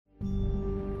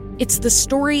It's the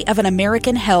story of an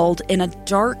American held in a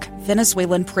dark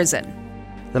Venezuelan prison.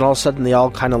 Then all of a sudden they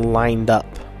all kind of lined up.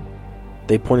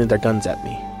 They pointed their guns at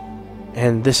me.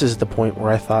 And this is the point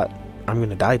where I thought, I'm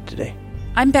going to die today.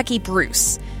 I'm Becky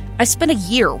Bruce. I spent a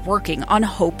year working on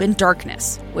Hope in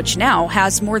Darkness, which now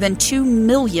has more than 2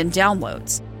 million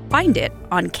downloads. Find it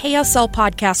on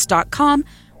kslpodcast.com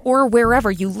or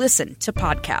wherever you listen to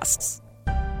podcasts.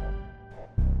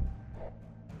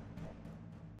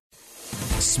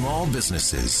 Small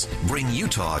businesses bring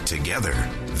Utah together.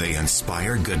 They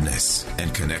inspire goodness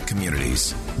and connect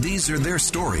communities. These are their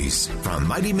stories from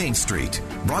Mighty Main Street,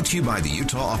 brought to you by the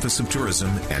Utah Office of Tourism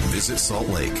and Visit Salt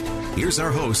Lake. Here's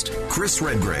our host, Chris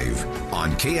Redgrave,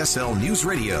 on KSL News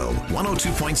Radio,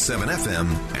 102.7 FM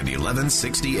and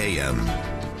 1160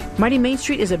 AM. Mighty Main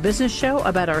Street is a business show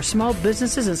about our small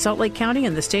businesses in Salt Lake County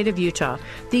and the state of Utah.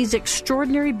 These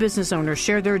extraordinary business owners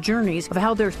share their journeys of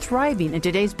how they're thriving in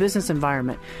today's business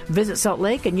environment. Visit Salt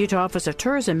Lake and Utah Office of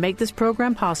Tourism make this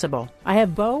program possible. I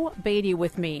have Bo Beatty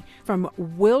with me from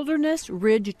Wilderness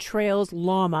Ridge Trails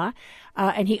Llama,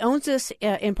 and he owns this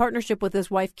in partnership with his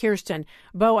wife, Kirsten.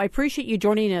 Bo, I appreciate you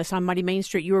joining us on Mighty Main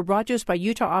Street. You were brought to us by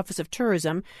Utah Office of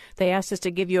Tourism. They asked us to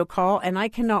give you a call, and I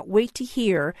cannot wait to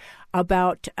hear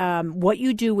about what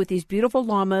you do with these beautiful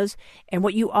llamas and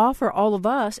what you offer all of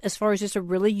us as far as just a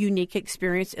really unique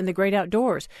experience in the great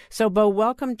outdoors. So, Bo,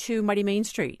 welcome to Mighty Main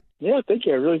Street. Yeah, thank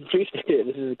you. I really appreciate it.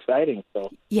 This is exciting. So,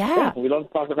 yeah. We love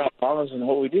to talk about llamas and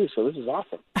what we do, so this is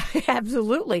awesome.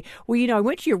 Absolutely. Well, I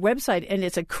went to your website, and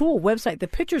it's a cool website. The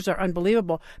pictures are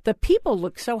unbelievable. The people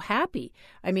look so happy.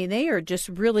 I mean, they are just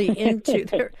really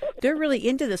into they're really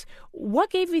into this. What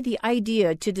gave you the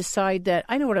idea to decide that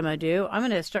I know what I'm going to do? I'm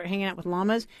going to start hanging out with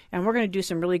llamas, and we're going to do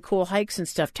some really cool hikes and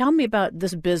stuff. Tell me about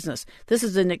this business. This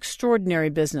is an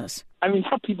extraordinary business. I mean,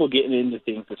 how people getting into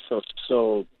things is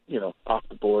so off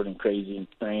the board and crazy and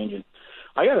strange. And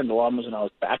I got into llamas when I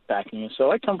was backpacking, and so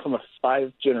I come from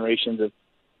 5 generations of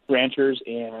ranchers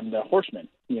and horsemen,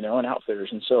 and outfitters.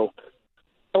 And so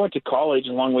I went to college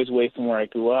a long ways away from where I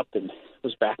grew up and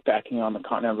was backpacking on the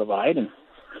Continental Divide, and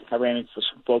I ran into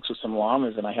some folks with some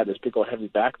llamas, and I had this big old heavy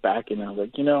backpack, and I was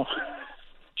like,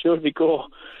 sure would be cool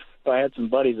if I had some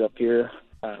buddies up here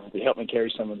to help me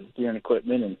carry some of the gear and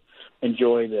equipment and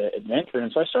enjoy the adventure.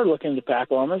 And so I started looking into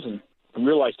pack llamas and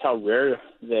realized how rare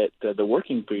that the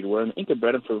working breed were. And the Inca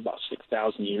bred them for about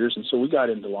 6,000 years. And so we got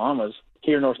into llamas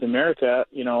here in North America,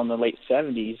 in the late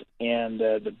 70s. And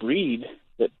the breed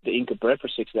that the Inca bred for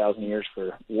 6,000 years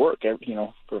for work,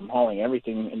 from hauling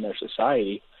everything in their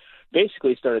society,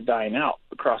 basically started dying out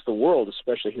across the world,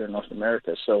 especially here in North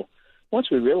America. So once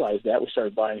we realized that, we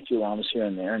started buying a few llamas here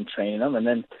and there and training them. And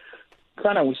then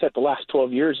we set the last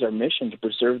 12 years our mission to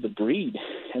preserve the breed.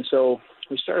 And so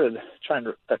we started trying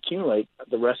to accumulate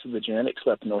the rest of the genetics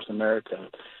left in North America.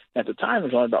 At the time, there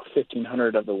was only about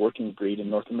 1,500 of the working breed in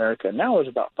North America. Now there's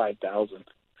about 5,000.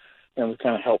 And we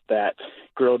kind of helped that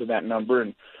grow to that number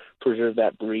and preserve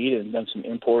that breed and done some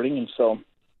importing. And so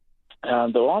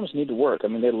the llamas need to work. I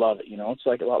mean, they love it. It's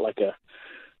like a lot like a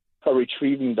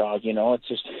retrieving dog. It's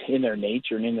just in their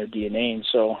nature and in their DNA. And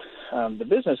so the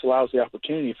business allows the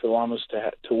opportunity for llamas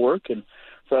to work and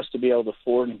for us to be able to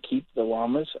afford and keep the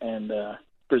llamas and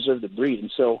preserve the breed.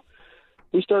 And so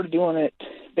we started doing it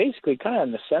basically kind of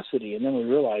necessity, and then we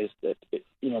realized that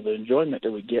the enjoyment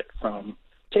that we get from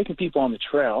taking people on the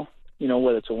trail,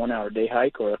 whether it's a 1-hour day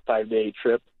hike or a 5-day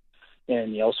trip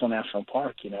in Yellowstone National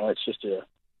Park, it's just an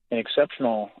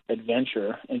exceptional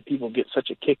adventure, and people get such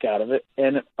a kick out of it,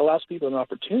 and it allows people an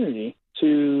opportunity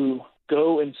to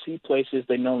go and see places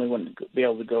they normally wouldn't be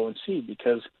able to go and see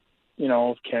because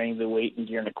of carrying the weight and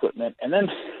gear and equipment. And then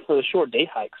for the short day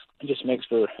hikes, it just makes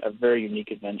for a very unique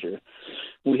adventure.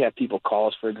 We have people call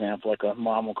us, for example, like a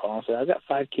mom will call and say, I've got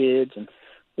 5 kids and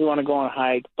we want to go on a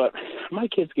hike, but my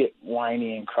kids get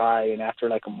whiny and cry and after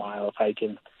like a mile of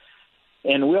hiking.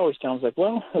 And we always tell them,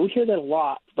 well, we hear that a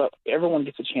lot, but everyone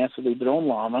gets a chance to leave their own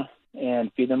llama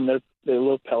and feed them their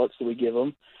little pellets that we give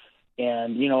them.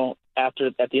 And, at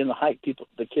the end of the hike,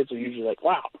 the kids are usually like,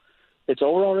 wow, it's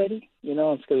over already?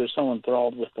 It's because they're so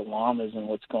enthralled with the llamas and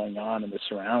what's going on in the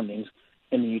surroundings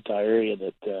in the Utah area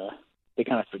that they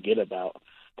kind of forget about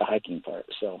the hiking part.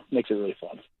 So it makes it really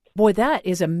fun. Boy, that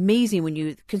is amazing when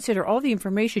you consider all the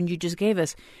information you just gave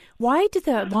us. Why did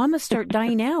the llamas start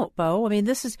dying out, Bo? I mean,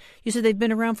 you said they've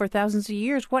been around for thousands of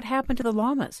years. What happened to the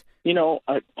llamas? Kind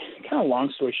of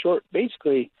long story short,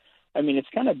 basically, I mean, it's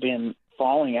kind of been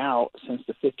falling out since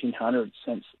the 1500s,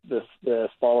 since the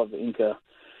fall of the Inca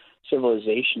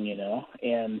civilization,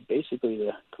 and basically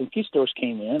the conquistadors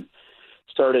came in,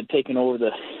 started taking over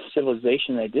the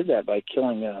civilization. They did that by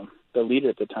killing the leader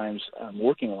at the time's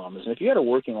working llamas. And if you had a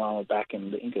working llama back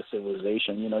in the Inca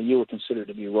civilization, you were considered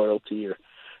to be royalty or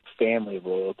family of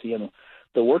royalty. And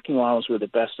the working llamas were the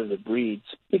best of the breeds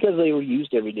because they were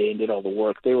used every day and did all the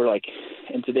work. They were like,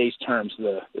 in today's terms,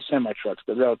 the semi-trucks,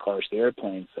 the rail cars, the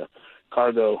airplanes, the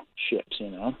cargo ships,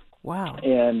 Wow.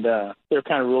 And they're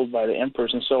kind of ruled by the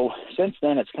emperors. And so since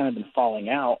then, it's kind of been falling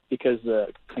out because the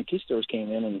conquistadors came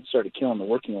in and started killing the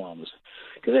working llamas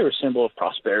because they were a symbol of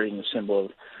prosperity and a symbol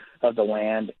of the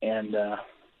land. And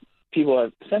people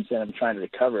have since then been trying to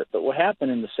recover it. But what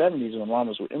happened in the 70s when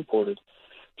llamas were imported,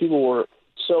 people were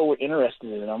so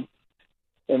interested in them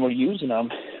and were using them,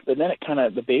 but then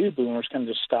the baby boomers kind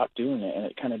of just stopped doing it, and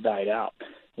it kind of died out.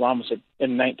 Llamas,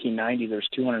 in 1990, there's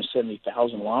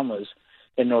 270,000 llamas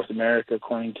in North America,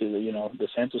 according to the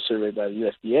census survey by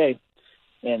the USDA.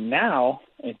 And now,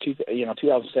 in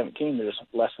 2017, there's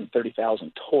less than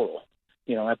 30,000 total,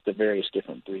 at the various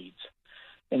different breeds.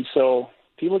 And so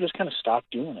people just kind of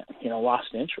stopped doing it,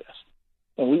 lost interest.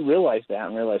 And we realized that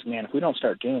and realized, man, if we don't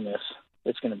start doing this,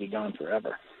 it's going to be gone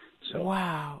forever. So.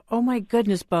 Wow. Oh, my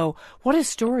goodness, Bo. What a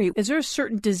story. Is there a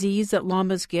certain disease that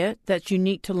llamas get that's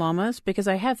unique to llamas? Because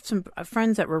I have some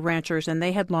friends that were ranchers, and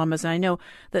they had llamas, and I know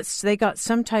that they got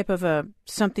some type of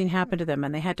something happened to them,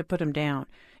 and they had to put them down.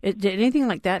 Did anything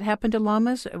like that happen to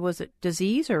llamas? Was it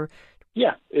disease or?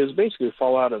 Yeah, it was basically a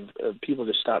fallout of people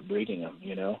just stopped breeding them,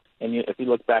 And if you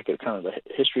look back at kind of the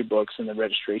history books and the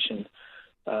registration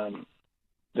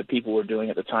that people were doing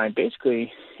at the time, basically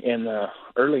in the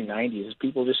early 90s,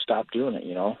 people just stopped doing it,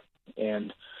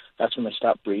 and that's when they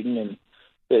stopped breeding. And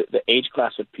the age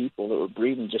class of people that were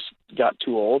breeding just got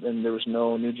too old, and there was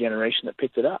no new generation that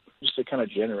picked it up. Just a kind of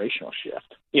generational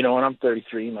shift. And I'm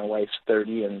 33, my wife's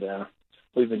 30, and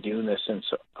we've been doing this since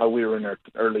we were in our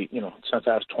early, since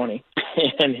I was 20.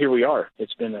 And here we are.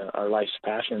 It's been our life's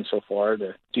passion so far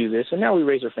to do this. And now we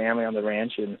raise our family on the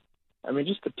ranch, and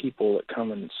just the people that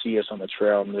come and see us on the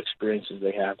trail and the experiences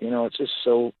they have, it's just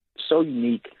so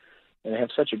unique, and they have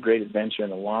such a great adventure,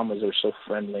 and the llamas are so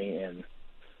friendly and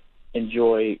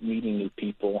enjoy meeting new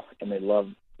people, and they love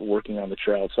working on the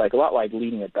trail. It's like a lot like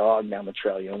leading a dog down the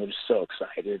trail, they're just so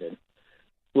excited and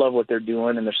love what they're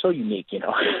doing, and they're so unique,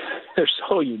 They're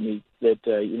so unique that,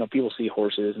 people see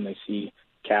horses and they see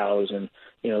cows and,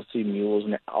 see mules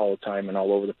all the time and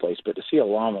all over the place. But to see a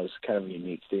llama is kind of a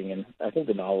unique thing, and I think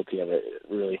the novelty of it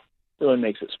really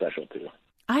makes it special, too.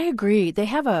 I agree. They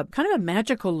have a kind of a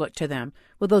magical look to them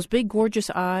with those big, gorgeous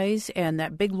eyes and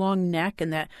that big, long neck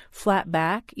and that flat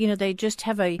back. They just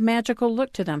have a magical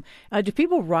look to them. Do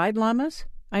people ride llamas?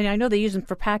 I know they use them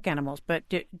for pack animals, but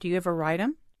do you ever ride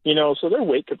them? So their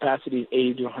weight capacity is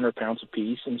 80 to 100 pounds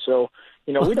apiece, and so,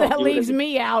 we don't that do leaves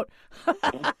me out.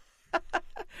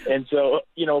 And so,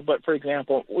 but for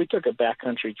example, we took a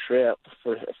backcountry trip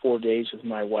for 4 days with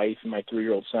my wife and my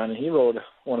 3-year-old son, and he rode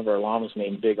one of our llamas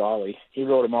named Big Ollie. He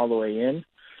rode him all the way in,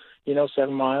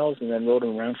 7 miles, and then rode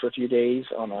him around for a few days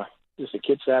on just a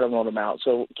kid saddle and rode him out.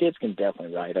 So kids can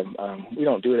definitely ride them. We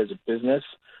don't do it as a business,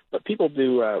 but people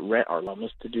do rent our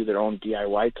llamas to do their own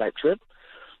DIY type trip.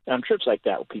 Trips like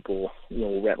that, people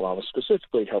will rent llamas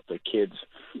specifically to help their kids,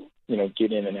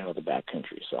 get in and out of the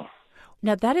backcountry. So.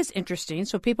 Now, that is interesting.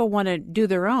 So people want to do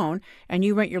their own, and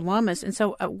you rent your llamas. And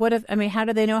so how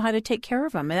do they know how to take care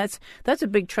of them? That's a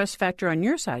big trust factor on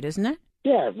your side, isn't it?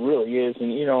 Yeah, it really is.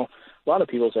 And, a lot of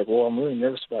people say, well, I'm really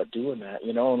nervous about doing that,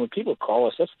 and when people call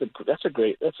us, that's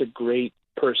a great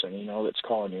person, that's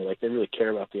calling you. Like, they really care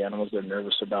about the animals. They're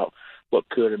nervous about what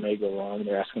could or may go wrong.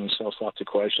 They're asking themselves lots of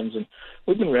questions. And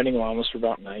we've been renting llamas for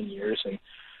about 9 years, and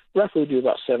roughly do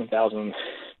about 7,000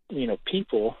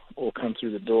 people will come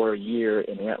through the door a year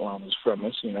and rent llamas from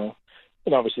us, and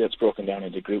obviously that's broken down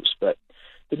into groups, but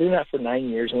we're doing that for 9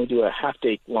 years, and we do a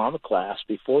half-day llama class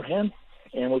beforehand,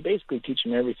 and we basically teach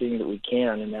them everything that we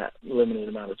can in that limited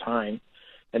amount of time,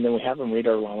 and then we have them read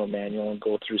our llama manual and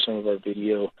go through some of our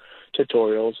video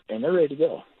tutorials, and they're ready to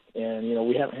go. And,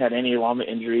 we haven't had any llama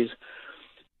injuries.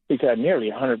 We've had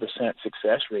nearly 100%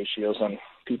 success ratios on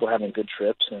people having good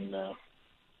trips, and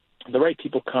the right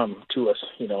people come to us,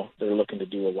 they're looking to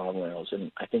do a llama rentals,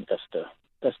 and I think that's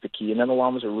the key. And then the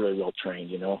llamas are really well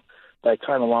trained, By the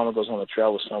time a llama goes on the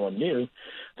trail with someone new,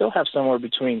 they'll have somewhere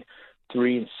between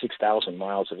 3,000 and 6,000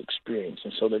 miles of experience,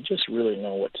 and so they just really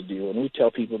know what to do. And we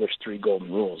tell people there's 3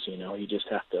 golden rules, you just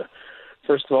have to,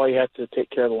 first of all, you have to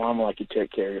take care of the llama like you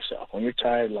take care of yourself. When you're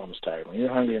tired, llama's tired. When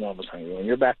you're hungry, llama's hungry. When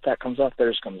your backpack comes off,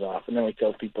 theirs comes off. And then we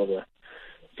tell people to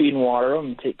feed and water them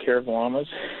and take care of the llamas,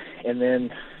 and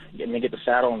then get the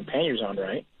saddle and panniers on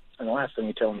right. And the last thing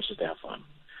we tell them is just to have fun.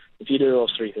 If you do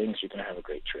those 3 things, you're going to have a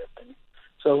great trip. And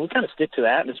So we kind of stick to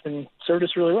that, and it's been served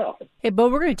us really well. Hey, Bo,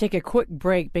 we're going to take a quick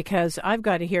break because I've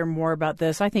got to hear more about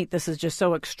this. I think this is just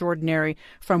so extraordinary,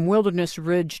 from Wilderness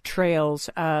Ridge Trails,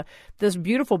 this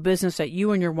beautiful business that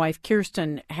you and your wife,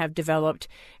 Kirsten, have developed.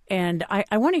 And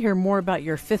I want to hear more about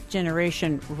your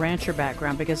fifth-generation rancher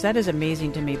background, because that is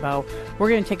amazing to me, Bo. We're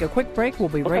going to take a quick break. We'll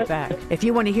be right back. If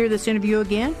you want to hear this interview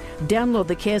again, download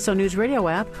the KSL News Radio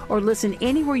app or listen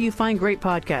anywhere you find great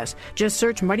podcasts. Just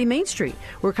search Mighty Main Street.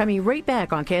 We're coming right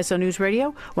back on KSL News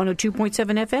Radio, 102.7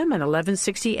 FM and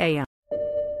 1160 AM.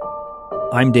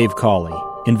 I'm Dave Cawley,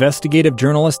 investigative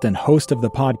journalist and host of the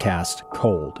podcast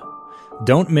Cold.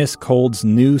 Don't miss Cold's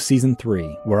new Season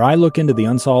 3, where I look into the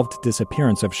unsolved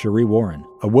disappearance of Cherie Warren,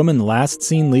 a woman last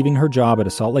seen leaving her job at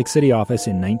a Salt Lake City office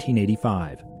in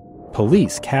 1985.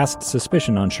 Police cast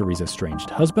suspicion on Cherie's estranged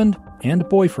husband and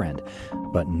boyfriend,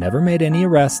 but never made any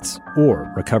arrests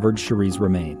or recovered Cherie's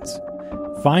remains.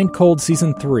 Find Cold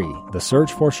Season 3, The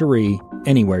Search for Cherie,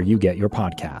 anywhere you get your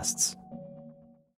podcasts.